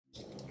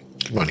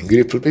Good morning,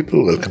 beautiful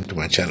people. Welcome to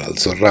my channel.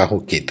 So,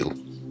 Rahu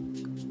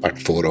Ketu, part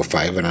 4 or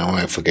 5, and now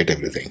I forget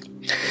everything.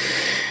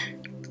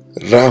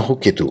 Rahu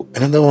Ketu.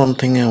 Another one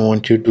thing I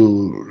want you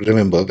to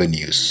remember when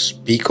you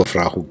speak of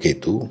Rahu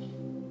Ketu: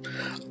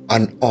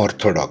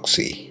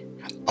 unorthodoxy,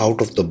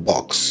 out of the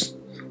box,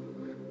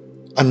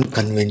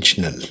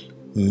 unconventional,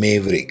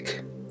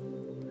 maverick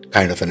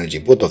kind of energy.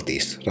 Both of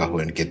these, Rahu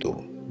and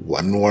Ketu.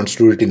 One wants to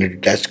do it in a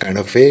detached kind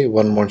of way,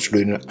 one wants to do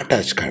it in an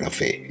attached kind of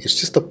way. It's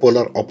just the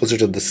polar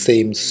opposite of the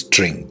same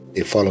string.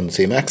 They fall on the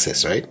same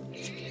axis, right?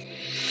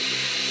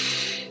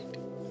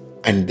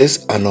 And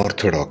this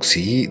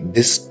unorthodoxy,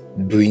 this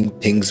doing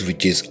things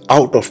which is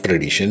out of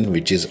tradition,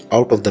 which is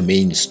out of the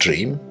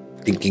mainstream,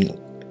 thinking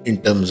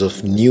in terms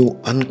of new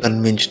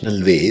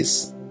unconventional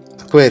ways,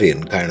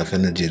 Aquarian kind of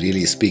energy,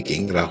 really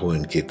speaking, Rahu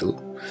and Ketu,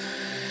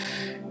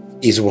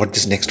 is what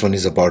this next one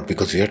is about,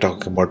 because we are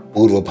talking about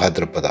Purva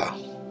Bhadrapada.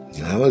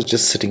 I was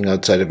just sitting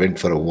outside. I went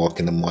for a walk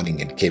in the morning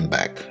and came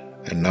back,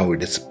 and now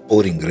it is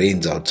pouring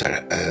rains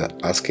outside.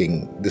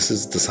 Asking, this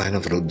is the sign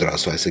of Rudra,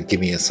 so I said, give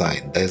me a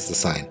sign. There's the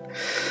sign.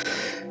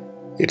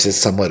 It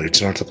says summer, it's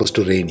not supposed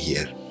to rain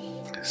here.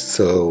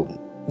 So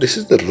this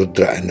is the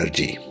Rudra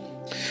energy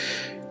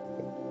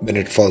when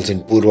it falls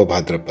in Purva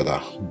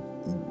Bhadrapada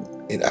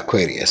in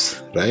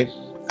Aquarius, right?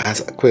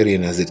 As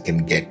Aquarian as it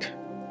can get.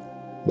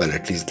 Well,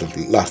 at least the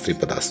last three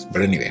padas.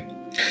 But anyway,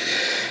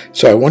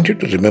 so I want you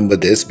to remember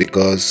this,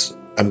 because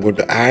I'm going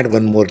to add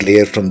one more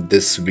layer from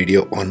this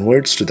video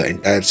onwards to the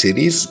entire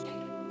series,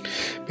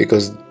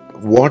 because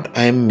what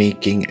I'm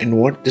making and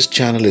what this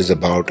channel is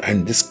about,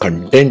 and this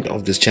content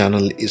of this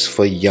channel, is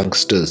for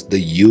youngsters, the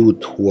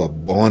youth who are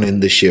born in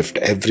the shift,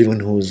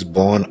 everyone who is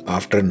born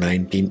after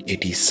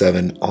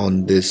 1987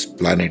 on this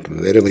planet,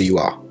 wherever you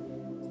are,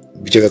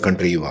 whichever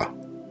country you are,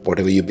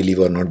 whatever you believe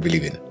or not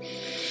believe in.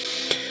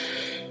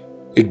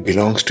 It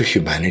belongs to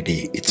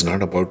humanity. It's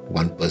not about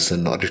one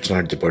person, or it's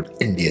not about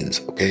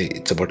Indians, okay?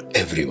 It's about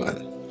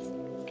everyone.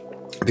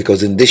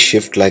 Because in this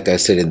shift, like I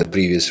said in the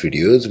previous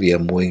videos, we are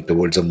moving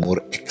towards a more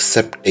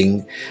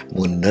accepting,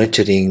 more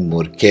nurturing,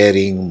 more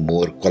caring,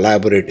 more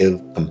collaborative,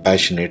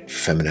 compassionate,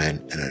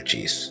 feminine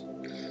energies.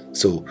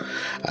 So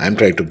I'm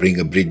trying to bring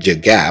a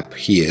gap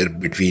here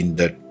between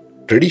the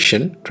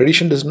tradition.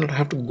 Tradition does not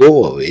have to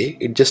go away.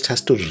 It just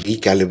has to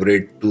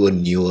recalibrate to a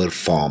newer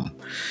form.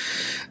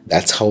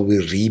 That's how we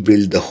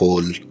rebuild the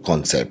whole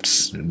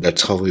concepts.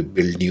 That's how we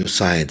build new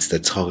science.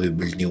 That's how we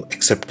build new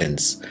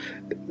acceptance.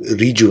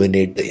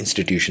 Rejuvenate the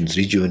institutions,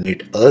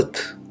 rejuvenate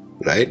Earth,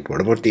 right?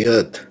 What about the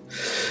Earth?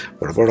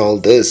 What about all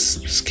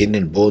this? Skin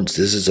and bones,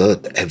 this is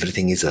Earth.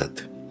 Everything is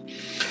Earth.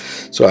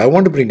 So I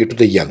want to bring it to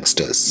the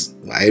youngsters.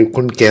 I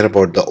couldn't care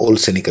about the old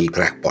cynical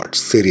crackpots,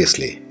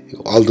 seriously.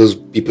 All those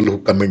people who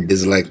come and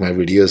dislike my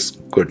videos,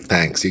 good,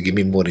 thanks. You give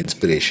me more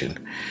inspiration.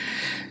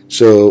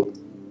 So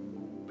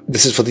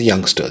this is for the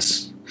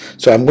youngsters.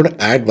 So I'm going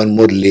to add one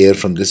more layer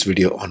from this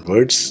video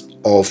onwards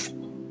of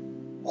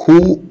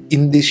who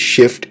in this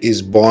shift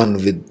is born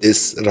with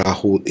this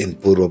Rahu in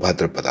Purva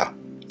Bhadrapada.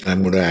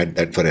 I'm going to add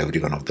that for every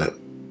one of the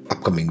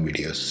upcoming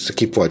videos. So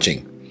keep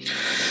watching.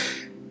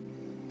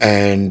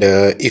 And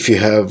if you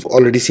have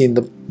already seen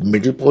the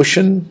middle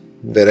portion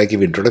where I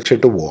give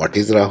introduction to what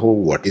is Rahu,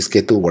 what is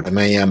Ketu, what am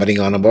I yammering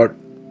on about,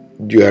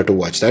 you have to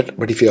watch that.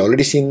 But if you've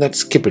already seen that,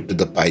 skip it to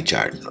the pie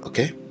chart,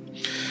 okay?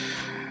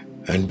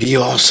 And be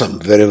awesome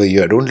wherever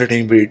you are. Don't let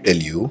anybody tell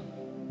you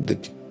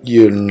that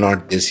you're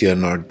not this, you're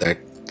not that.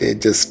 They're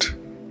just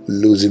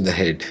losing the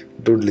head.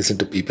 Don't listen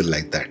to people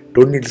like that.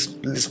 Don't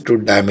listen to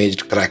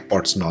damaged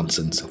crackpots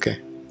nonsense, okay?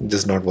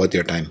 Just not worth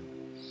your time.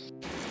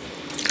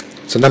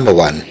 So number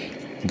one,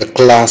 the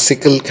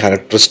classical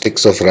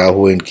characteristics of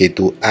Rahu and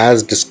Ketu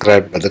as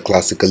described by the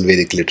classical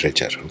Vedic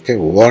literature. Okay,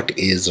 what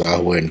is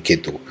Rahu and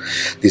Ketu?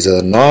 These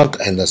are the north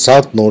and the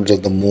south nodes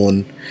of the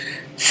moon,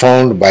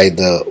 found by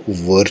the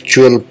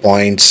virtual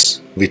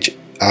points, which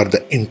are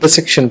the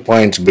intersection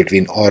points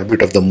between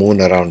orbit of the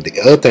moon around the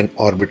earth and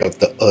orbit of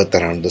the earth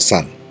around the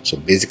sun. So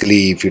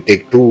basically, if you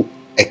take two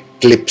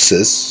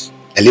ellipses,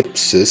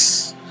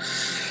 it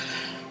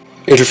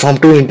will form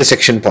two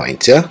intersection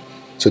points, yeah?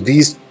 So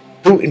these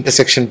two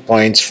intersection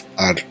points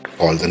are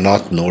called the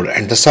north node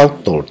and the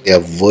south node. They are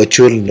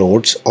virtual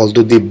nodes,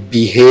 although they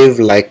behave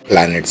like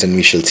planets, and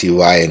we shall see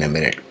why in a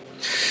minute.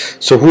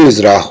 So who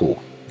is Rahu?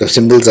 The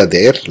symbols are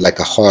there, like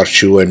a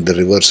horseshoe and the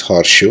reverse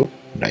horseshoe,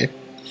 right?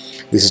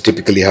 This is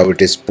typically how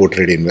it is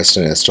portrayed in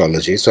Western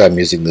astrology, so I'm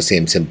using the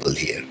same symbol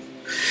here.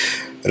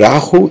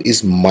 Rahu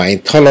is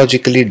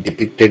mythologically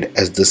depicted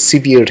as the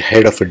severed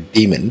head of a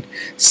demon,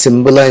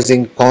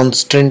 symbolizing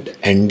constant,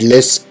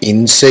 endless,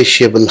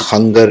 insatiable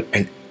hunger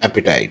and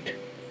appetite,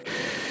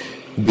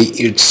 be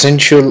it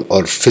sensual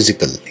or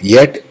physical,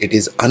 yet it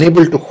is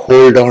unable to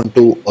hold on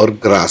to or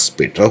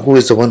grasp it. Rahu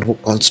is the one who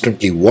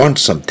constantly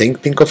wants something.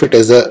 Think of it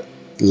as a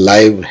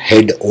live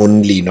head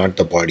only, not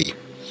the body.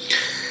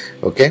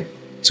 Okay,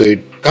 so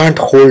it can't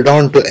hold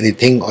on to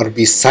anything or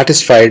be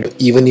satisfied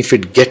even if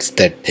it gets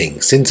that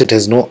thing, since it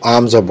has no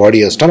arms or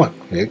body or stomach,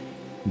 right?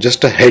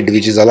 Just a head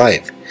which is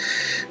alive.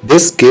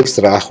 This gives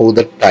Rahu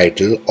the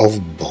title of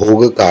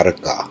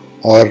Bhogakaraka,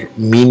 or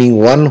meaning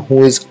one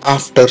who is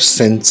after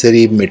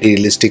sensory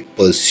materialistic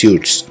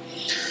pursuits.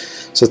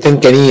 So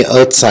think any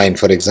earth sign,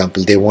 for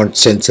example, they want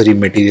sensory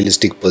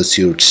materialistic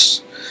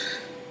pursuits.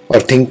 Or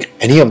think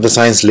any of the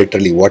signs,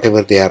 literally,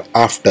 whatever they are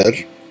after,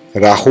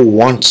 Rahu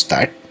wants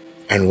that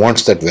and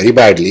wants that very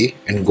badly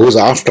and goes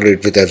after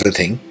it with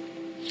everything.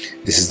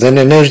 This is an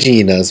energy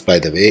in us, by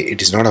the way.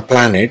 It is not a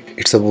planet,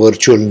 it's a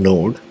virtual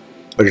node,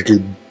 but it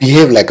will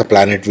behave like a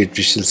planet, which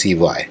we shall see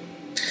why.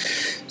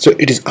 So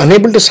it is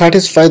unable to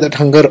satisfy that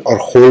hunger or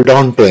hold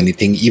on to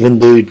anything, even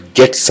though it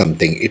gets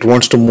something. It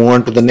wants to move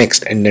on to the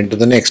next, and then to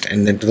the next,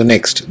 and then to the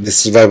next.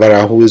 This is why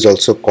Rahu is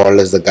also called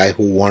as the guy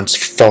who wants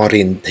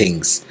foreign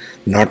things,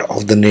 not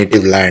of the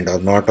native land or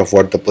not of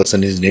what the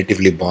person is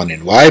natively born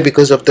in. Why?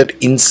 Because of that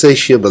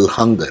insatiable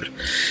hunger.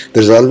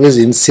 There's always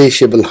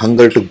insatiable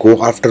hunger to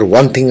go after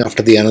one thing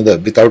after the another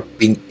without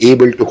being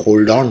able to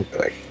hold on to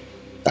it.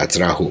 That's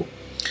Rahu.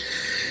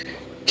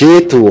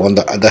 Ketu, on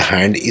the other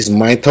hand, is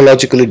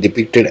mythologically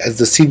depicted as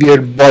the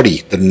severed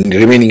body, the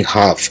remaining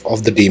half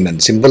of the demon,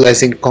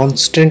 symbolizing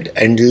constant,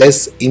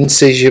 endless,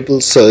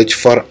 insatiable search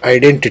for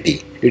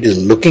identity. It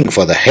is looking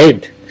for the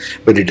head,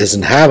 but it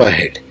doesn't have a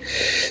head.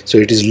 So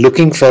it is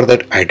looking for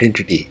that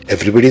identity.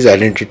 Everybody's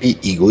identity,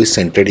 ego is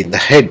centered in the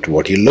head,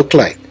 what you look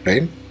like,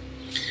 right?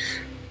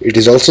 It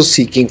is also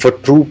seeking for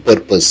true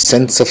purpose,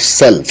 sense of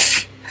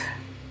self.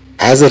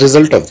 As a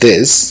result of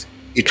this,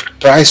 it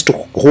tries to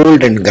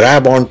hold and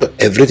grab onto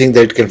everything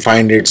that it can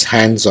find its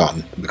hands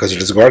on, because it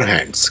has got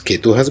hands.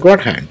 Ketu has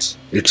got hands.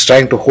 It's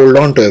trying to hold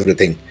on to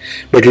everything,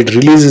 but it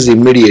releases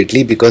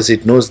immediately because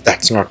it knows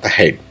that's not the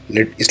head.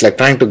 It's like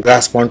trying to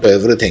grasp onto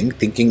everything,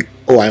 thinking,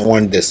 oh, I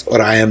want this,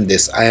 or I am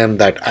this, I am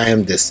that, I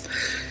am this.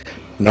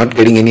 Not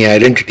getting any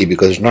identity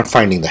because it's not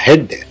finding the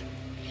head there.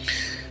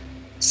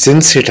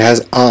 Since it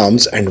has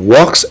arms and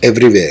walks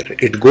everywhere,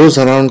 it goes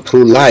around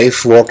through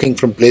life, walking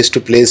from place to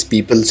place,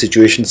 people,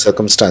 situations,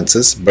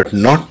 circumstances, but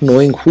not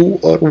knowing who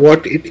or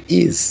what it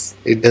is.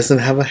 It doesn't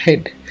have a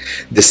head.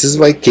 This is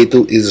why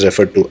Ketu is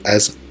referred to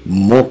as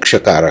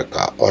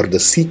mokshakaraka, or the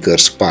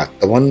seeker's path,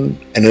 the one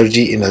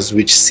energy in us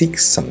which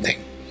seeks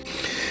something.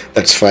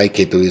 That's why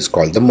Ketu is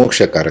called the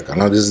mokshakaraka.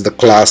 Now this is the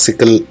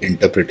classical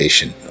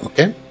interpretation,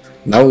 okay?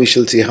 Now we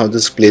shall see how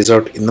this plays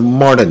out in the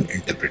modern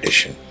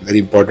interpretation. Very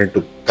important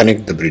to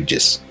connect the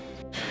bridges.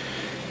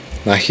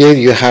 Now here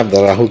you have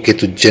the Rahu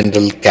Ketu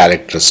general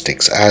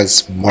characteristics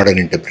as modern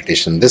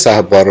interpretation. This I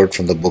have borrowed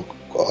from the book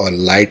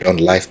Light on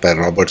Life by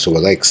Robert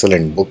Subodh.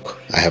 Excellent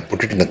book. I have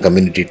put it in the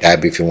community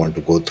tab if you want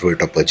to go through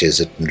it or purchase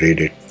it and read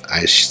it.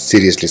 I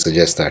seriously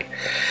suggest that.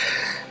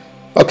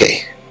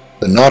 Okay,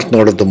 the north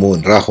node of the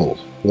moon, Rahu.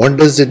 What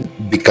does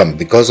it become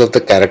because of the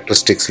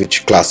characteristics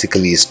which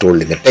classically is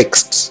told in the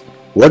texts?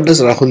 What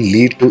does Rahu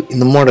lead to in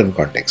the modern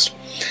context?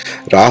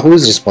 Rahu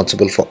is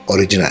responsible for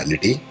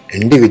originality,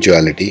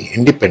 individuality,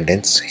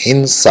 independence,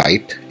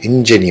 insight,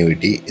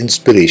 ingenuity,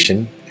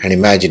 inspiration, and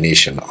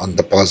imagination on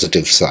the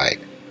positive side.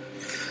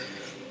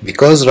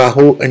 Because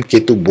Rahu and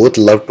Ketu both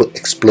love to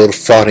explore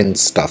foreign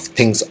stuff,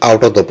 things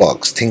out of the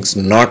box, things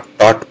not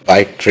taught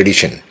by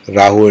tradition,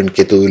 Rahu and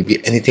Ketu will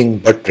be anything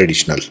but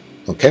traditional.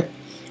 Okay?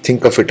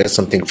 Think of it as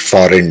something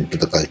foreign to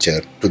the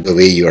culture, to the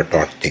way you are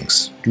taught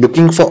things.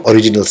 Looking for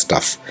original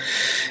stuff.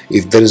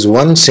 If there is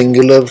one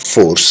singular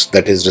force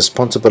that is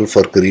responsible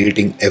for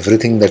creating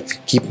everything that we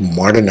keep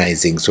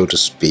modernizing, so to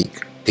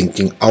speak,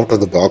 thinking out of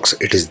the box,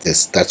 it is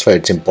this. That's why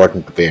it's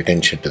important to pay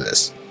attention to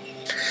this.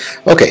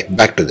 Okay,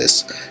 back to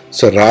this.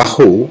 So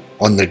Rahu,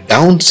 on the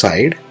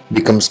downside,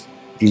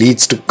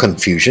 leads to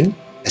confusion,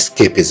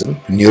 escapism,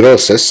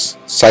 neurosis,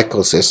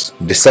 psychosis,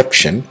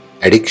 deception,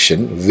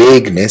 addiction,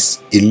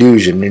 vagueness,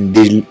 illusion, and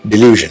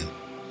delusion.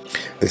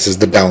 This is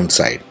the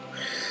downside.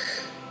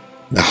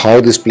 Now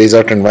how this plays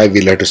out and why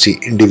we'll have to see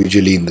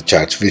individually in the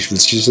charts. We will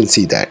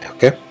see that.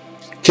 Okay.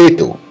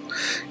 Ketu.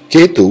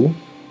 Ketu,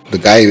 the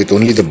guy with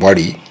only the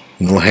body,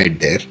 no head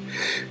there,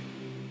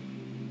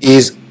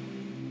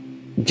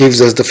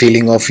 gives us the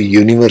feeling of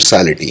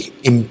universality,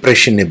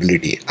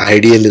 impressionability,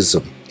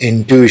 idealism,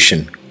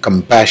 intuition,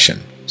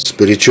 compassion,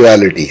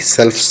 spirituality,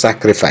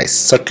 self-sacrifice,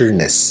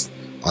 subtleness,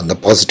 on the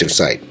positive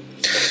side.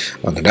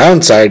 On the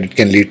downside, it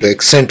can lead to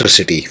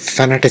eccentricity,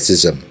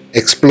 fanaticism,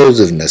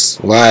 explosiveness,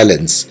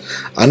 violence,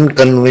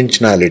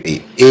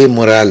 unconventionality,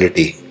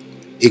 amorality,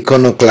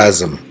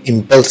 iconoclasm,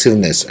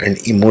 impulsiveness, and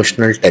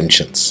emotional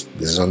tensions.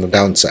 This is on the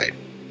downside.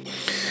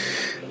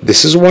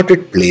 This is what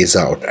it plays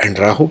out, and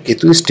Rahu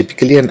Ketu is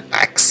typically an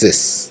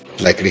axis,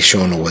 like it is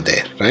shown over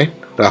there, right?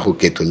 Rahu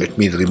Ketu. Let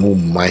me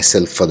remove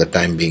myself for the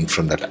time being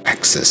from that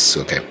axis.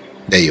 Okay,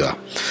 there you are.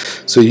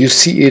 So you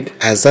see it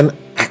as an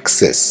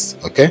axis,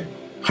 okay,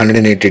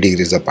 180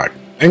 degrees apart,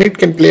 and it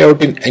can play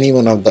out in any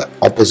one of the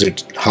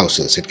opposite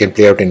houses. It can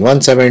play out in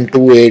 1, 7,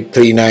 2, 8,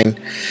 3, 9,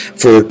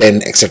 4,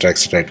 10, etc.,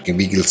 etc.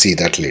 We will see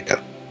that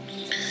later.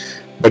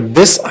 But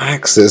this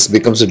axis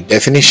becomes a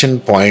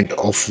definition point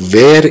of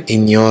where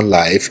in your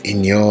life,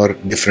 in your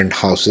different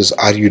houses,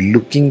 are you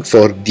looking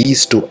for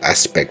these two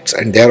aspects,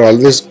 and they are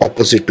always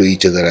opposite to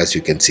each other, as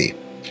you can see.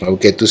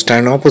 Okay, to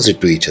stand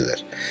opposite to each other.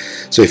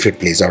 So if it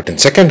plays out in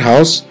second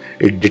house,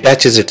 It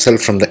detaches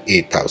itself from the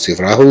 8th house. If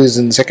Rahu is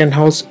in the 2nd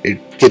house,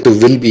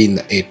 Ketu will be in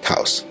the 8th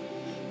house.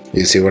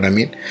 You see what I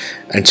mean?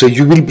 And so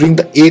you will bring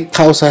the 8th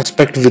house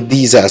aspect with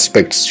these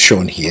aspects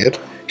shown here,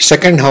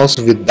 2nd house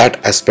with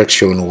that aspect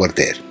shown over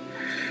there.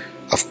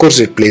 Of course,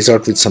 it plays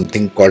out with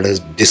something called as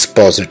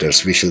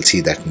dispositors. We shall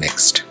see that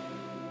next.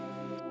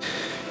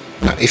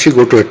 Now, if you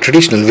go to a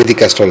traditional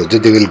Vedic astrology,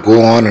 they will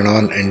go on and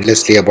on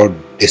endlessly about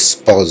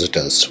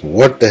dispositors.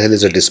 What the hell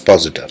is a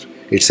dispositor?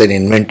 It's an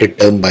invented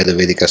term by the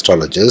Vedic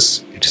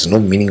astrologers. It has no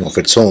meaning of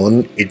its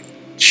own. It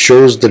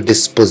shows the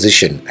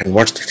disposition. And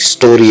what's the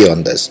story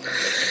on this?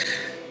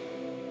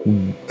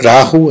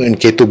 Rahu and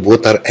Ketu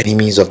both are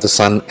enemies of the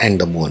sun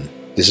and the moon.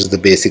 This is the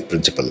basic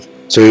principle.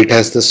 So it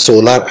has the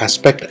solar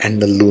aspect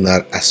and the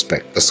lunar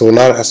aspect. The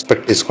solar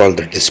aspect is called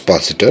the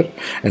dispositor,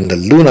 and the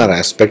lunar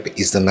aspect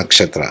is the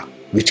nakshatra,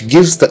 which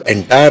gives the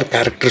entire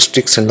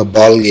characteristics and the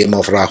ball game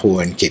of Rahu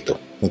and Ketu.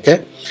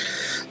 Okay?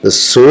 The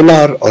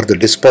solar or the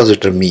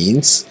dispositor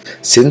means,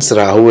 since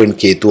Rahu and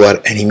Ketu are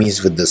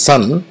enemies with the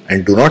sun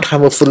and do not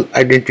have a full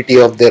identity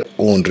of their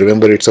own,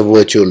 remember it's a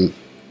virtual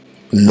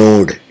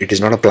node, it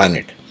is not a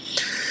planet.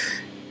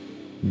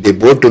 They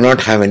both do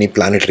not have any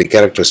planetary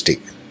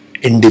characteristic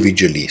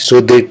individually.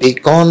 So they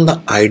take on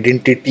the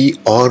identity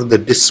or the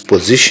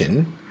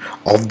disposition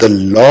of the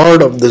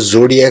lord of the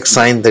zodiac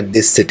sign that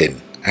they sit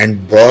in,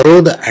 and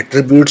borrow the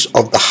attributes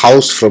of the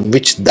house from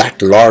which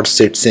that lord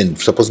sits in.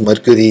 Suppose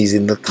Mercury is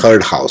in the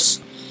 3rd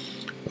house,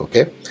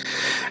 okay,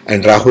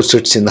 and Rahu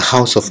sits in the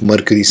house of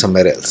Mercury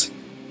somewhere else.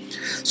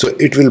 So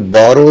it will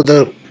borrow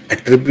the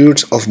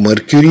attributes of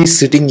Mercury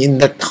sitting in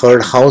the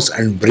 3rd house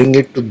and bring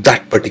it to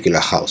that particular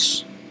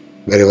house,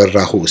 wherever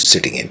Rahu is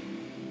sitting in.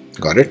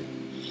 Got it?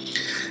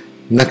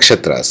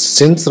 Nakshatras.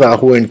 Since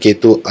Rahu and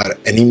Ketu are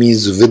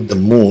enemies with the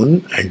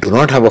moon and do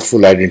not have a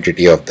full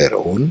identity of their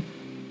own,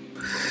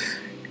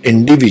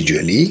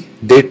 individually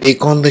they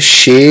take on the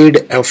shade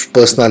of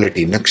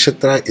personality.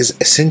 Nakshatra is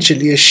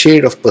essentially a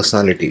shade of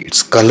personality.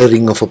 It's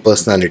coloring of a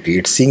personality.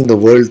 It's seeing the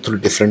world through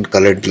different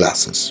colored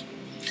glasses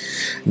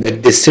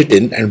that they sit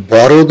in and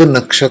borrow the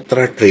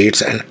nakshatra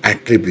traits and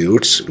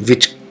attributes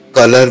which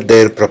color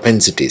their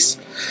propensities.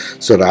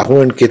 So Rahu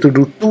and Ketu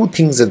do two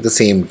things at the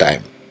same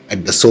time.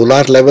 At the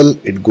solar level,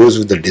 it goes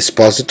with the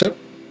dispositor,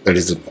 that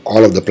is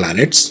all of the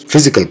planets,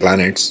 physical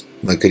planets,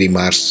 Mercury,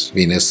 Mars,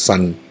 Venus,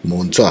 Sun,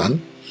 Moon, so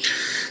on.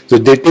 So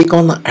they take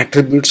on the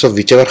attributes of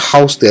whichever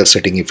house they are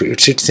sitting. If it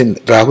sits in,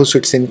 Rahu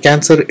sits in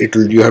Cancer,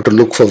 you have to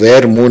look for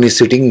where Moon is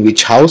sitting,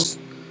 which house,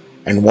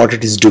 and what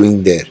it is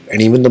doing there, and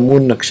even the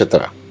Moon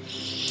nakshatra.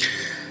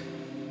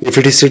 If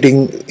it is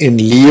sitting in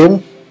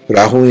Leo,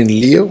 Rahu in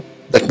Leo,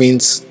 that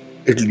means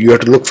you have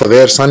to look for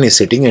where Sun is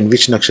sitting and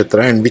which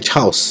nakshatra and which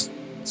house.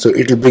 So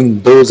it will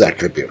bring those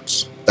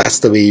attributes. That's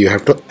the way you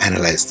have to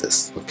analyze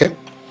this. Okay.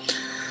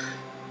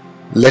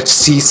 Let's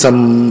see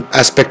some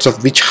aspects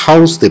of which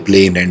house they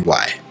play in and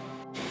why.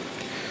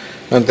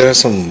 Now there are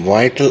some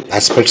vital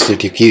aspects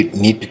that you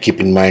need to keep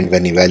in mind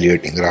when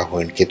evaluating Rahu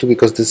and Ketu,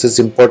 because this is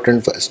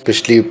important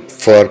especially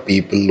for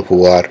people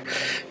who are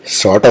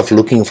sort of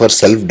looking for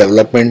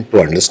self-development, to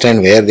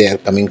understand where they are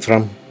coming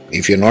from.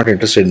 If you're not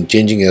interested in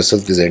changing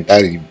yourself, this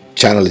entire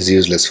channel is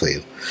useless for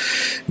you.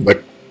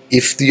 But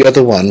if you are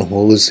the one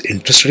who is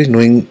interested in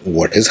knowing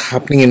what is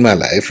happening in my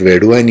life, where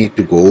do I need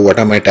to go, what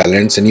are my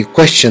talents, and you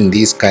question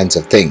these kinds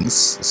of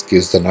things,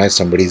 excuse the noise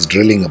somebody is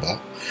drilling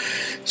above,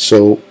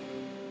 so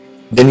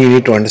then you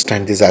need to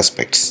understand these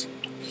aspects.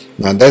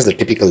 Now that's the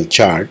typical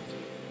chart,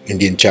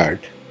 Indian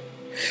chart,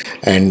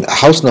 and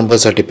house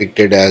numbers are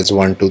depicted as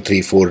 1, 2,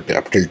 3, 4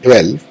 up till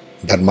 12.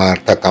 Dharma,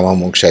 Artha, Kama,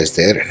 Moksha is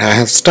there, and I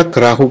have stuck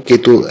Rahu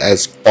Ketu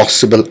as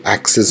possible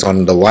axis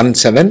on the 1,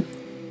 7.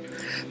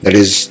 That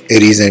is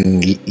Aries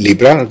and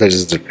Libra, that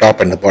is the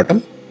top and the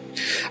bottom.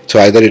 So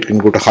either it can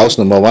go to house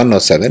number 1 or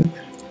 7.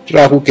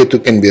 Rahu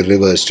Ketu can be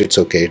reversed, it's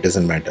okay, it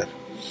doesn't matter.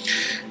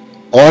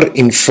 Or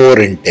in 4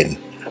 and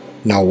 10.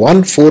 Now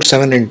 1, 4,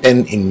 7 and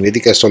 10 in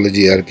Vedic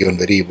astrology are given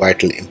very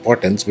vital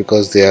importance,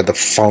 because they are the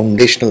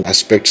foundational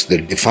aspects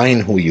that define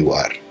who you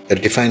are,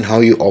 that define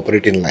how you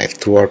operate in life,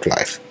 throughout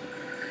life.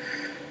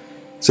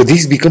 So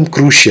these become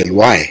crucial.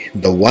 Why?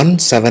 The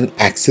 1-7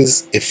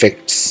 axis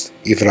affects,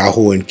 if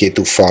Rahu and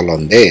Ketu fall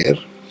on there,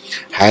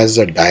 has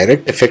a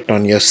direct effect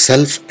on your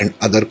self and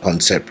other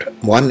concept.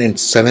 1 and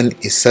 7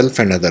 is self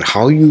and other,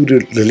 how you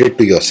relate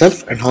to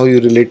yourself and how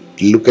you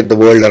look at the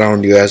world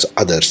around you as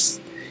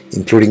others,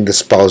 including the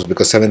spouse,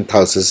 because 7th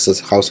house is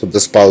the house of the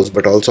spouse,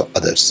 but also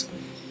others.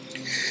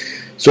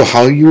 So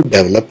how you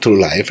develop through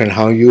life and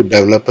how you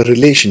develop a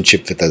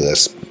relationship with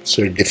others.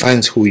 So it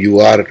defines who you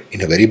are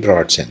in a very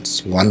broad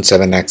sense.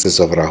 1-7 axis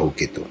of Rahu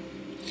Ketu.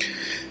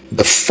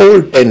 The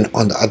 4-10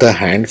 on the other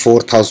hand,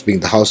 4th house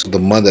being the house of the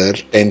mother,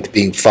 10th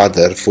being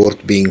father,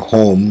 4th being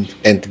home,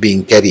 10th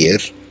being career.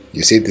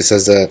 You see, this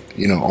has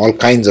all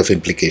kinds of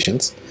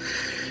implications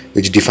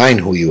which define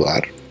who you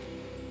are.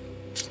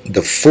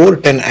 The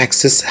 4-10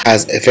 axis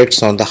has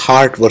effects on the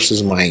heart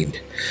versus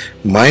mind.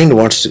 Mind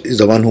is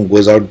the one who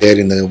goes out there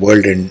in the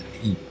world and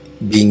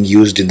being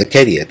used in the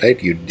career,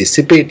 right? You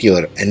dissipate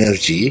your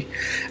energy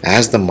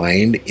as the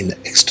mind in the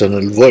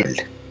external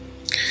world.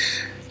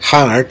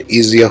 Heart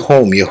is your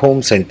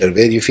home center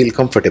where you feel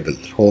comfortable.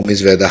 Home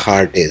is where the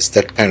heart is,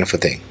 that kind of a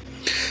thing.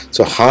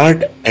 So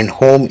heart and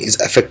home is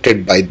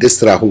affected by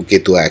this Rahu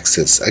Ketu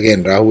axis.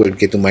 Again, Rahu and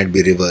Ketu might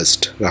be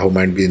reversed. Rahu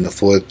might be in the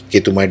 4th,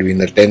 Ketu might be in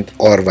the 10th,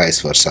 or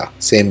vice versa.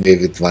 Same way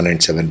with 1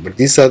 and 7. But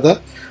these are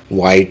the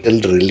vital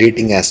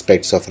relating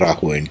aspects of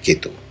Rahu and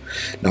Ketu.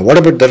 Now what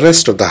about the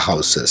rest of the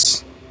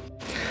houses?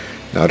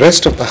 Now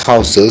rest of the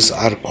houses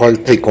are called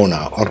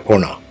Trikona or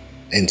Kona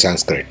in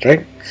Sanskrit,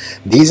 right?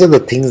 These are the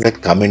things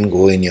that come and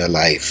go in your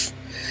life.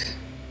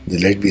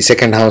 Let it be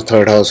 2nd house,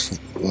 3rd house,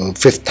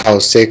 5th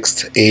house,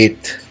 6th,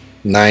 8th,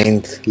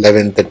 9th,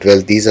 11th and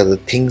 12th. These are the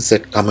things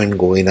that come and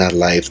go in our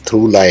life,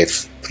 through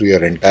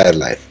your entire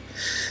life.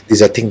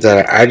 These are things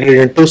that are added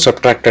into,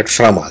 subtracted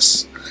from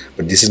us.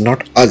 But this is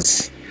not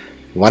us.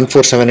 1,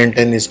 4, 7 and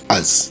 10 is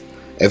us.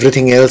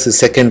 Everything else is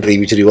secondary,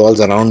 which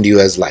revolves around you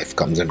as life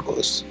comes and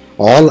goes.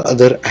 All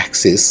other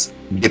axes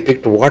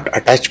depict what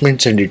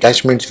attachments and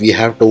detachments we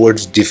have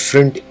towards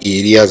different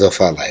areas of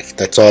our life.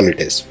 That's all it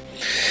is.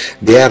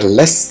 They are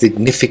less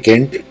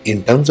significant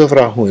in terms of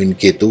Rahu and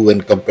Ketu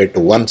when compared to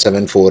 1,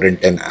 7, 4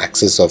 and 10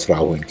 axis of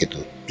Rahu and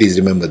Ketu. Please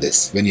remember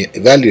this. When you're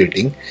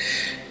evaluating,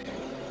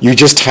 you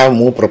just have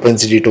more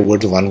propensity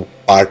towards one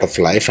part of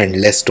life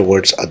and less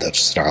towards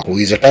others. Rahu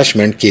is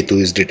attachment,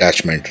 Ketu is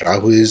detachment.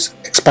 Rahu is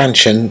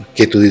expansion,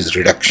 Ketu is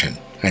reduction.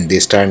 And they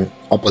stand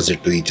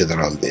opposite to each other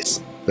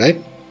always.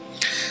 Right?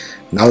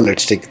 Now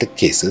let's take the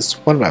cases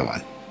one by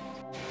one.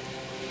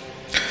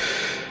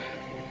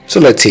 So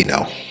let's see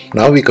now.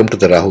 Now we come to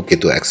the Rahu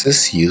Ketu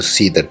axis. You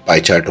see that pie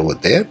chart over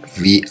there.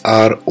 We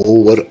are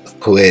over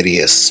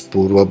Aquarius.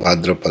 Purva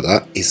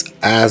Bhadrapada is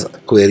as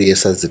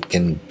Aquarius as it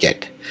can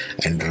get.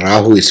 And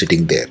Rahu is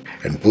sitting there.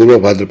 And Purva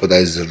Bhadrapada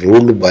is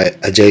ruled by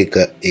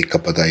Ajayika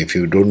Ekapada. If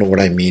you don't know what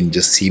I mean,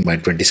 just see my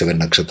 27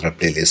 nakshatra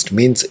playlist.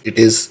 Means it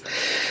is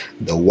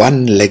the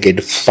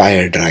one-legged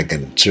fire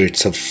dragon. So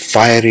it's a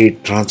fiery,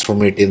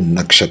 transformative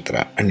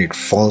nakshatra. And it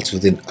falls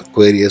within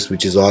Aquarius,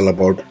 which is all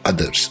about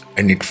others.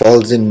 And it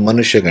falls in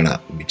Manushagana,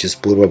 which is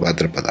Purva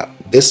Bhadrapada.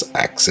 This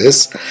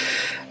axis,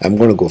 I'm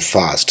going to go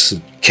fast,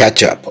 so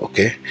catch up,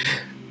 okay?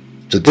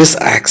 So this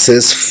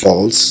axis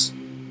falls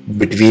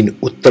between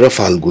Uttara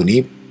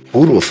Falguni,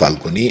 Purva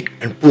Falguni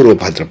and Purva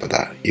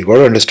Bhadrapada. You got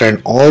to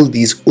understand all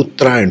these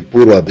Uttara and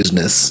Purva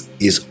business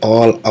is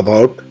all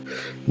about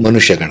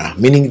Manushagana,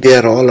 meaning they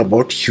are all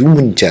about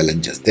human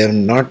challenges. They are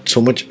not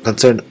so much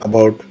concerned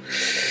about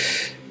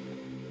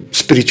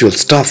spiritual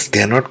stuff.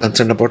 They are not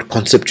concerned about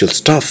conceptual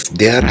stuff.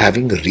 They are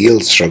having real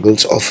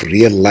struggles of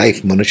real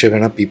life.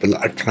 Manushagana people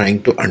are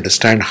trying to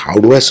understand, how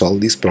do I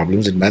solve these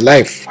problems in my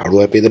life? How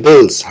do I pay the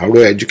bills? How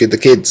do I educate the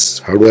kids?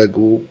 How do I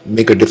go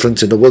make a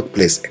difference in the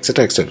workplace?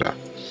 Etc. etc.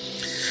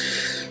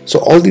 So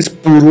all these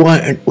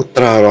Purva and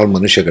Uttara are all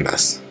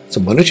Manushaganas.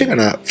 So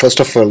Manushagana, first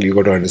of all, you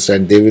got to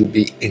understand, they will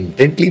be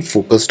intently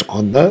focused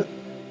on the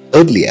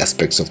earthly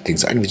aspects of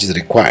things, and which is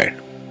required,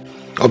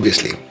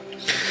 obviously.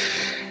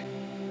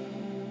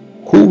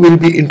 Who will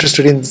be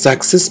interested in this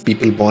axis?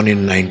 People born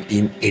in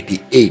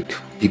 1988.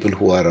 People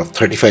who are of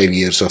 35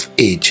 years of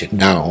age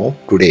now,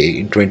 today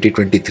in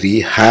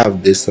 2023,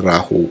 have this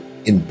Rahu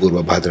in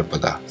Purva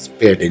Bhadrapada.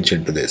 Pay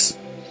attention to this.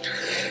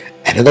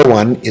 Another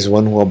one is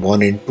one who are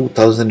born in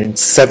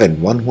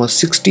 2007, one who are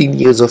 16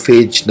 years of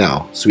age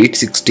now, sweet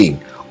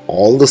 16.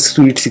 All the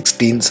sweet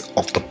 16s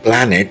of the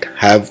planet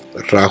have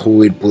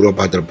Rahu in Purva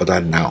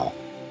Bhadrapada now.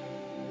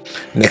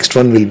 Next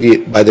one will be,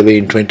 by the way,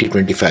 in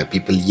 2025,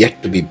 people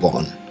yet to be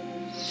born.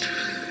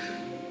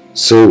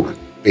 So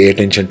pay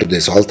attention to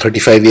this, all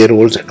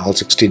 35-year-olds and all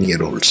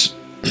 16-year-olds.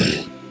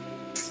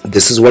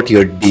 This is what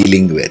you're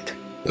dealing with.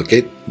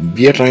 Okay,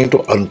 we are trying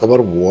to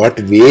uncover what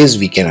ways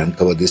we can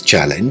uncover this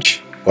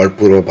challenge called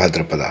Purva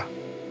Bhadrapada.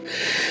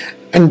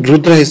 And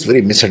Rudra is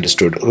very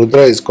misunderstood.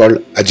 Rudra is called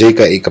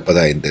Ajayika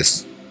Ekapada in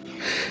this.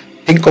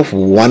 Think of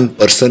one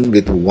person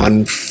with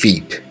 1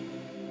 feet.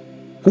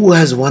 Who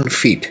has 1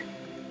 feet?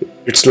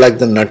 It's like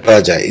the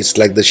Nataraja, it's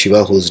like the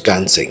Shiva who's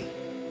dancing.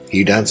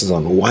 He dances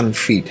on 1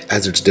 feet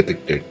as it's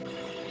depicted.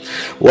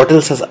 What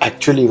else has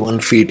actually 1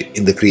 feet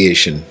in the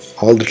creation?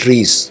 All the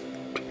trees.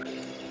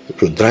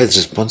 Rudra is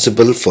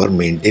responsible for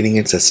maintaining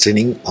and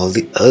sustaining all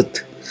the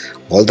earth.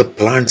 All the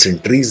plants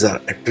and trees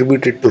are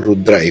attributed to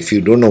Rudra. If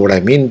you don't know what I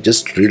mean,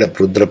 just read up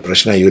Rudra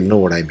Prashna, you will know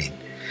what I mean.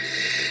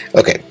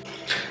 Okay,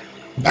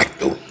 back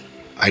to,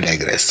 I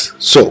digress.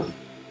 So,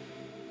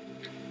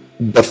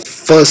 the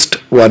first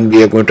one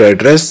we are going to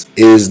address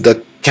is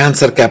the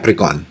Cancer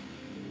Capricorn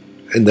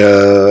in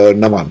the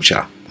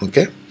Navamsha.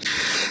 Okay,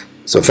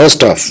 so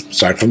first off,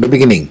 start from the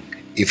beginning.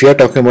 If you are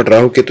talking about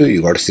Rahu Ketu,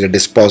 you got to see the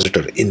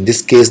dispositor. In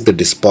this case, the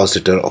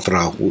dispositor of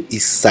Rahu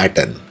is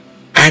Saturn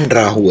and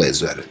Rahu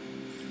as well.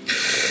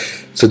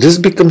 So this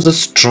becomes a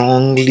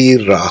strongly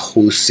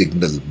Rahu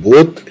signal.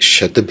 Both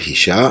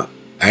Shatabhisha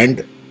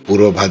and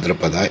Purva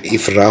Bhadrapada,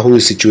 if Rahu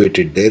is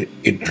situated there,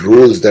 it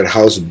rules their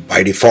house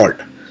by default.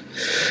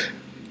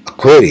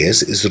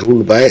 Aquarius is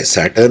ruled by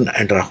Saturn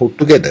and Rahu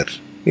together.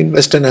 In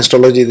Western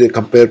astrology, they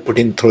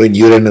throw in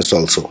Uranus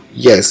also.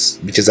 Yes,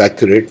 which is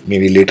accurate.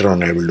 Maybe later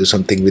on I will do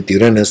something with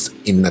Uranus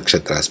in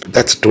nakshatras, but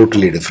that's a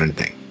totally different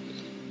thing.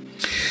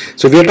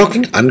 So we are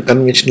talking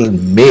unconventional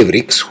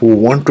mavericks who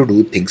want to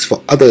do things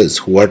for others,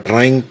 who are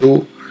trying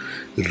to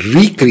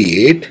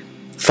recreate.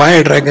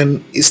 Fire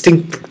dragon is,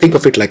 think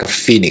of it like a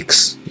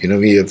phoenix.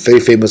 We have very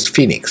famous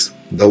phoenix.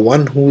 The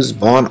one who is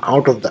born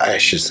out of the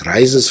ashes,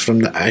 rises from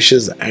the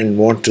ashes and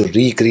want to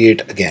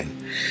recreate again.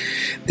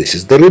 This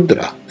is the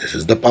Rudra. This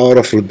is the power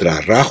of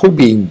Rudra. Rahu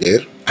being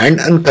there, an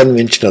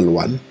unconventional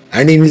one,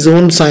 and in his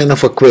own sign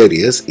of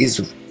Aquarius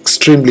is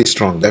extremely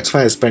strong. That's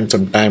why I spent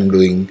some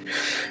time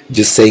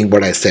just saying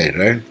what I said,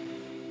 right?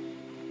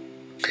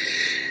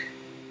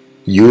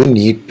 You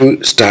need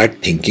to start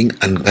thinking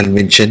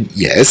unconvention.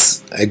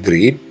 Yes,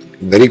 agreed.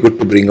 Very good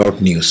to bring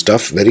out new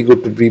stuff. Very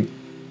good to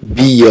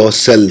be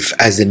yourself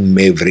as in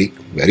maverick.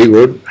 Very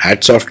good.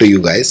 Hats off to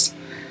you guys.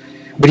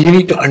 But you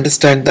need to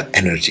understand the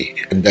energy,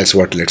 and that's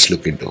what let's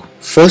look into.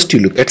 First, you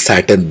look at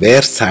Saturn,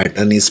 where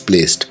Saturn is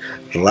placed.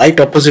 Right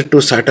opposite to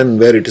Saturn,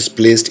 where it is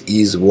placed,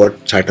 is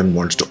what Saturn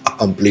wants to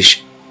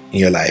accomplish in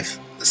your life.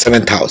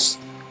 7th house.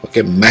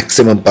 Okay,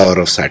 maximum power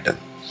of Saturn.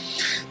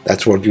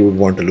 That's what you would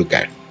want to look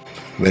at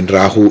when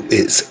Rahu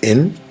is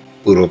in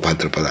Purva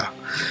Bhadrapada.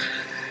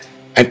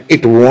 And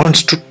it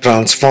wants to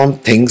transform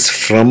things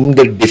from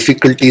the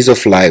difficulties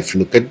of life.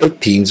 Look at the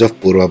themes of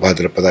Purva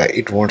Bhadrapada.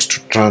 It wants to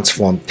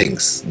transform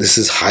things. This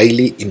is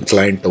highly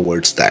inclined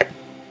towards that.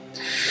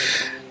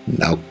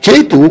 Now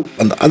Ketu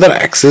on the other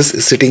axis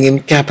is sitting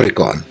in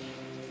Capricorn,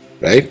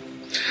 right?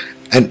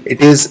 And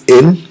it is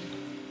in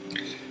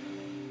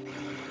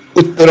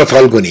Uttara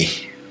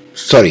Falguni.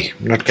 Sorry,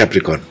 not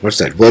Capricorn. What's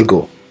that?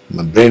 Virgo.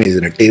 My brain is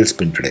in a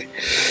tailspin today.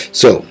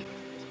 So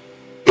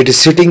it is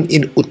sitting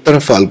in Uttara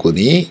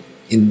Falguni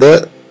in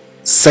the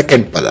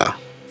 2nd pada,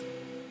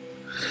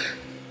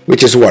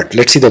 which is what?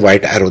 Let's see the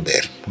white arrow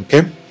there.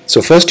 Okay.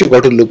 So first you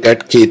got to look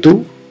at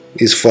Ketu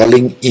is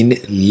falling in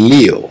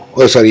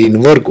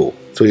in Virgo.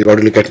 So you got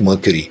to look at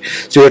Mercury.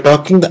 So you're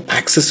talking the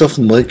axis of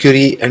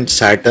Mercury and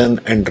Saturn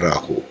and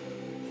Rahu.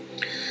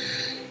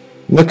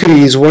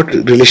 Mercury is what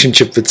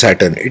relationship with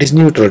Saturn? It is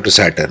neutral to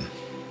Saturn,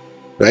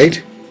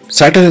 right?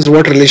 Saturn is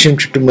what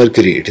relationship to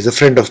Mercury? It is a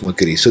friend of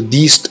Mercury. So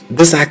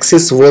this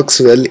axis works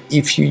well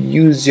if you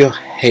use your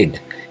head,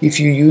 if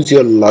you use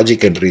your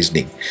logic and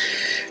reasoning.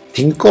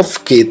 Think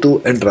of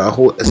Ketu and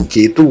Rahu as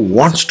Ketu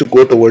wants to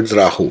go towards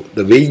Rahu.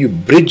 The way you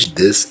bridge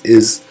this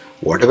is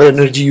whatever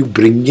energy you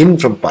bring in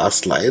from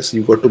past lives,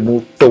 you got to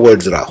move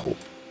towards Rahu.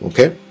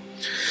 Okay?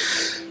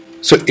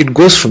 So it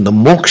goes from the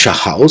Moksha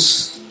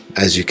house,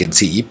 as you can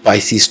see,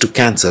 Pisces to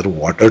Cancer,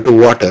 water to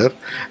water,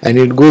 and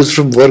it goes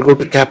from Virgo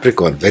to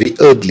Capricorn, very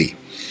earthly.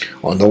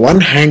 On the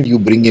one hand, you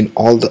bring in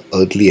all the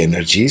earthly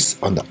energies.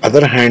 On the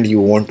other hand, you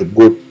want to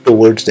go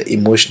towards the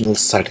emotional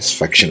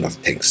satisfaction of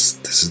things.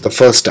 This is the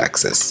first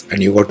axis,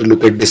 and you got to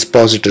look at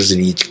dispositors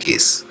in each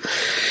case.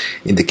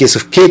 In the case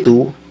of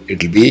Ketu,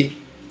 it will be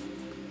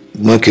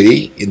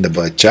Mercury in the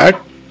birth chart,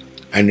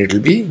 and it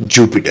will be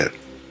Jupiter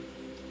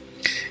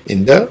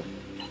in the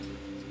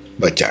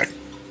birth chart.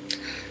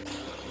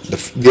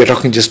 We are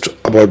talking just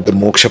about the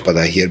Moksha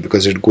Pada here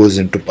because it goes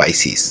into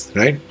Pisces,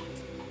 right?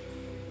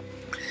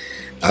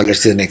 Now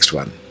let's see the next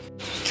one.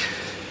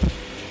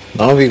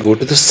 Now we go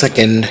to the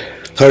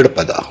third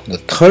Pada. The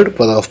third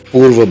Pada of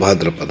Purva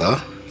Bhadrapada,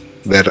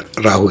 where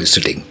Rahu is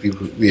sitting.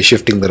 We are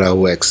shifting the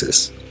Rahu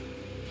axis.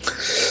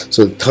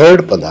 So the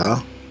third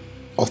Pada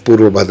of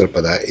Purva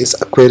Bhadrapada is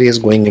Aquarius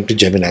going into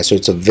Gemini. So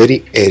it's a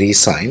very airy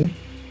sign.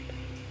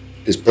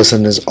 This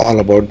person is all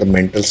about the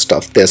mental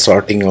stuff. They are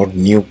sorting out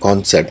new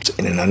concepts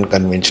in an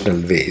unconventional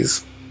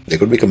ways. They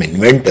could become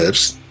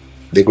inventors.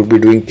 They could be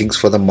doing things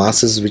for the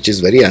masses which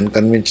is very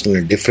unconventional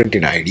and different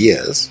in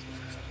ideas.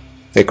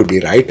 They could be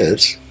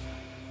writers.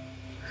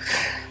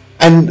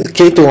 And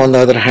Ketu on the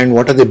other hand,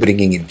 what are they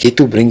bringing in?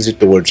 Ketu brings it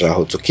towards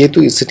Rahu. So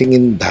Ketu is sitting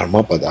in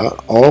Dharmapada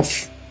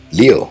of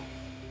Leo.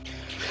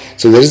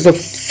 So there is the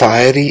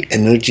fiery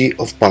energy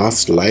of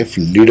past life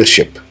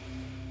leadership.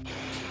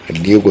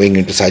 And Leo going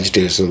into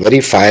Sagittarius, so very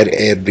fire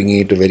air, bringing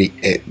it to very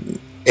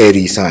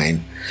airy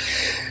sign.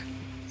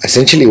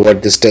 Essentially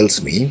what this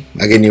tells me,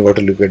 again you got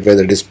to look at where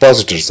the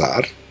dispositors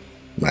are,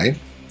 right?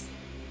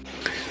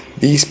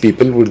 These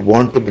people would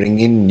want to bring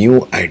in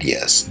new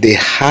ideas. They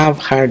have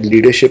had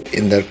leadership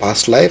in their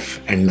past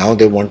life and now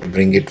they want to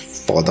bring it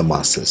for the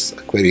masses.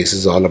 Aquarius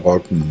is all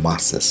about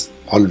masses,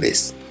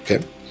 always.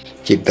 Okay,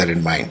 keep that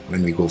in mind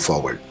when we go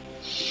forward.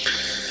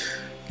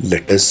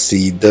 Let us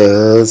see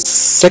the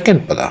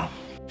second Pada.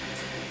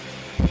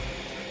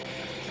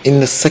 In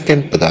the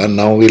second Pada,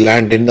 now we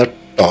land in the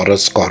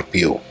Taurus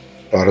Scorpio.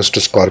 Taurus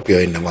to Scorpio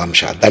in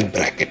Navamsha, that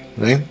bracket,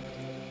 right?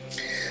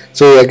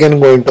 So again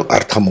going to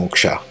Artha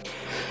Moksha.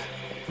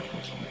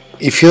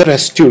 If you're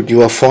astute,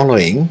 you are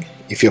following.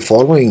 If you're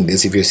following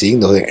this, if you're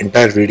seeing the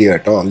entire video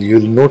at all,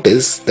 you'll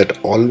notice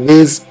that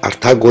always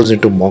Artha goes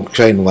into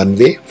Moksha in one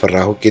way for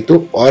Rahu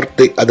Ketu, or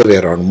the other way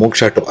around,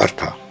 Moksha to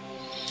Artha.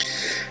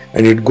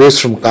 And it goes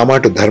from Kama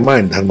to Dharma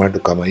and Dharma to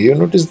Kama. You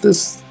notice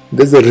this?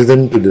 There's a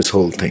rhythm to this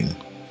whole thing.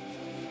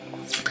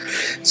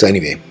 So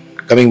anyway,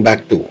 coming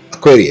back to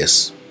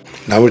Aquarius.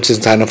 Now it's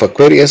in sign of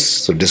Aquarius,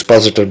 so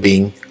dispositor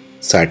being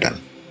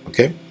Saturn.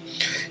 Okay,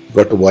 you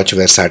got to watch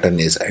where Saturn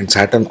is, and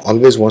Saturn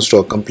always wants to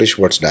accomplish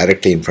what's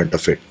directly in front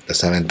of it, the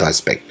seventh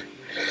aspect,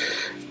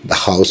 the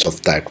house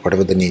of that,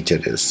 whatever the nature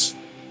is.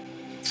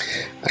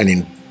 And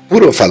in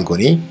Purva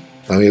Falguni,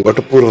 now we got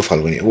to Purva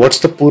Falguni. What's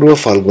the Purva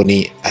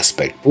Falguni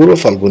aspect? Purva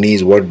Falguni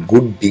is what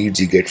good deeds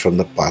you get from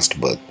the past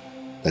birth.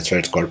 That's why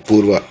it's called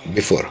Purva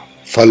before.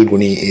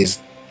 Falguni is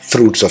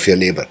fruits of your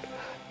labor,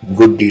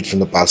 good deeds from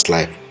the past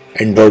life,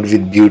 endowed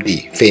with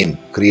beauty, fame,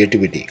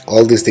 creativity.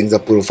 All these things are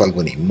Purva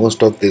Falguni.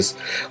 Most of this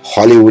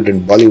Hollywood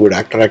and Bollywood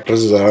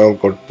actresses are all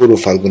called Purva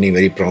Falguni,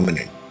 very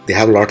prominent. They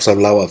have lots of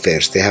love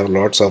affairs. They have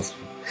lots of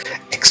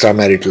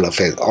extramarital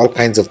affairs, all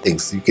kinds of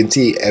things. You can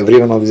see every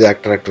one of these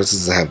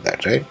actresses have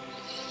that, right?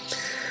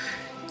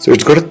 So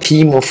it's got a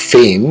theme of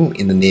fame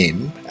in the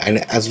name, and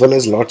as well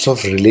as lots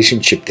of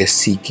relationship. They're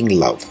seeking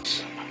love.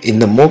 In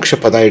the Moksha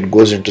Pada, it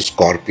goes into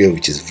Scorpio,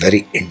 which is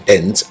very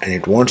intense, and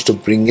it wants to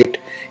bring it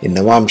in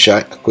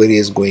Navamsha,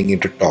 Aquarius going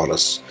into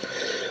Taurus.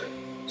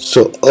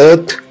 So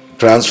Earth,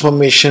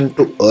 transformation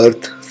to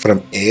Earth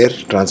from air,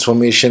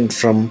 transformation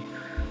from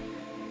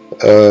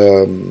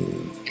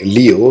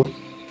Leo,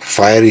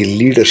 fiery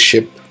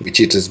leadership,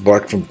 which it is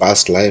brought from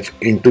past life,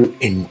 into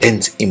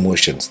intense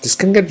emotions. This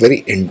can get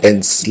very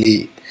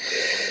intensely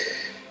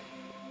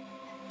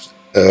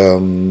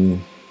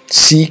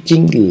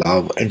seeking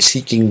love and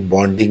seeking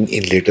bonding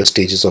in later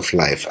stages of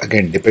life.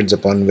 Again, depends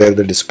upon where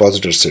the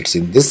dispositor sits.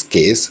 In this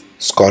case,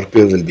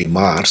 Scorpio will be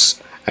Mars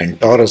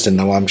and Taurus in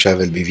Navamsha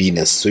will be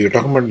Venus. So you're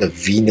talking about the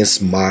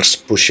Venus-Mars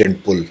push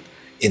and pull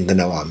in the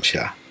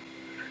Navamsha.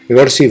 You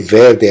got to see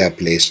where they are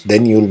placed.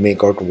 Then you'll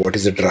make out what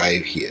is the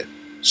drive here.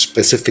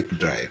 Specific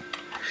drive.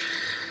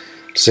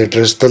 So it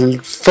is the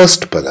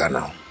first pada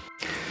now.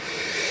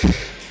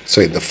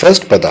 So in the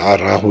first pada,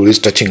 Rahu is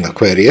touching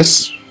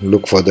Aquarius.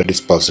 Look for the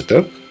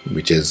dispositor,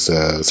 which is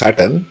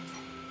Saturn,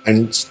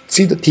 and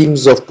see the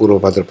themes of Purva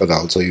Bhadrapada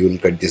also. You will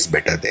get this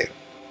better there.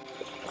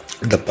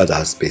 The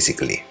padas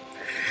basically.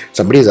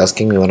 Somebody is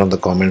asking me one of the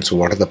comments,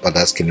 what are the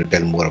padas? Can you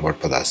tell more about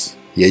padas?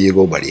 Here you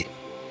go, buddy.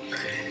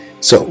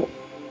 So,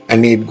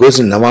 and it goes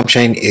in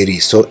Navamsha in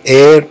Aries. So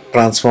air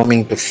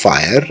transforming to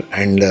fire,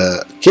 and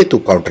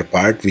Ketu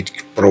counterpart, which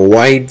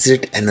provides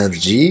it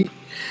energy,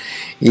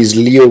 is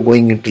Leo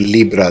going into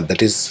Libra,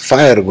 that is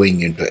fire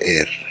going into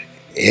air.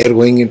 Air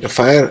going into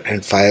fire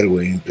and fire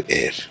going into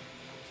air.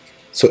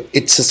 So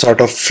it's a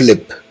sort of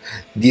flip.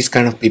 These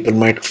kind of people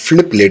might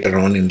flip later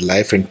on in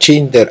life and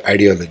change their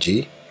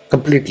ideology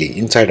completely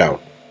inside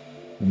out.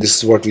 This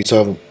is what we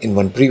saw in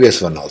one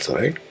previous one also,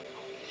 right?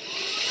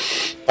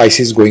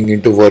 Pisces going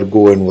into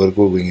Virgo and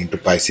Virgo going into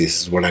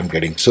Pisces is what I'm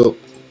getting. So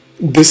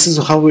this is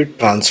how it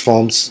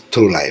transforms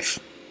through life.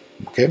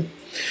 Okay.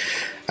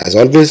 As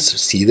always,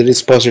 see the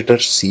dispositor,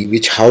 see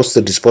which house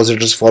the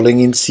dispositor is following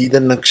in, see the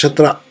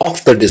nakshatra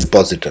of the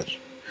dispositor.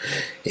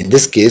 In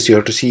this case, you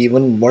have to see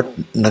even what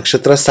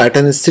nakshatra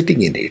Saturn is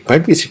sitting in. It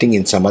might be sitting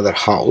in some other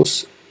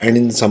house and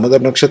in some other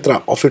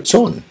nakshatra of its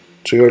own.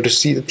 So you have to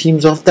see the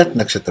themes of that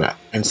nakshatra.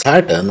 And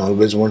Saturn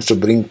always wants to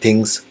bring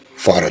things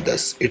for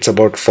others. It's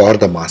about for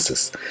the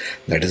masses.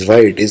 That is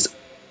why it is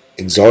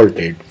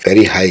exalted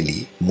very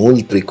highly, Mool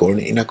Trikon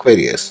in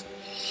Aquarius.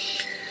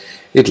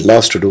 It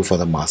loves to do for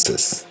the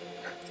masses.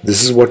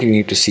 This is what you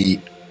need to see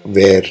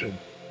where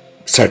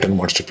Saturn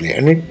wants to play,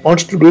 and it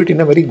wants to do it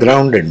in a very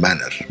grounded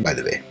manner, by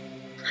the way.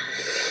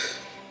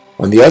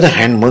 On the other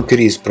hand,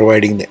 Mercury is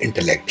providing the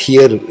intellect.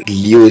 Here,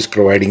 Leo is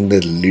providing the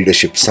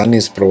leadership. Sun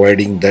is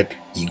providing that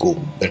ego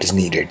that is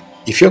needed.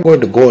 If you're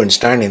going to go and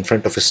stand in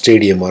front of a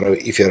stadium, or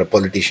if you're a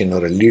politician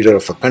or a leader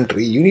of a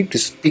country, you need to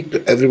speak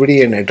to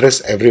everybody and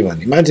address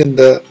everyone. Imagine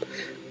the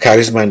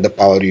charisma and the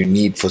power you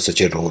need for such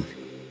a role.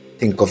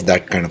 Think of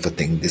that kind of a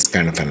thing, this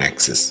kind of an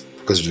axis,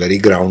 because it's very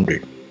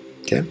grounded.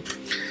 Okay.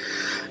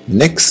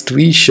 Next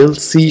we shall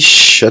see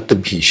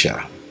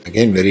Shatabhisha.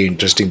 Again, very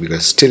interesting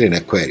because still in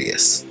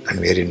Aquarius, and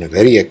we are in a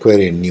very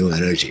Aquarian new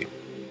energy.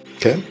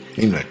 Okay.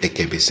 Meanwhile, take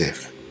care, be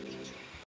safe.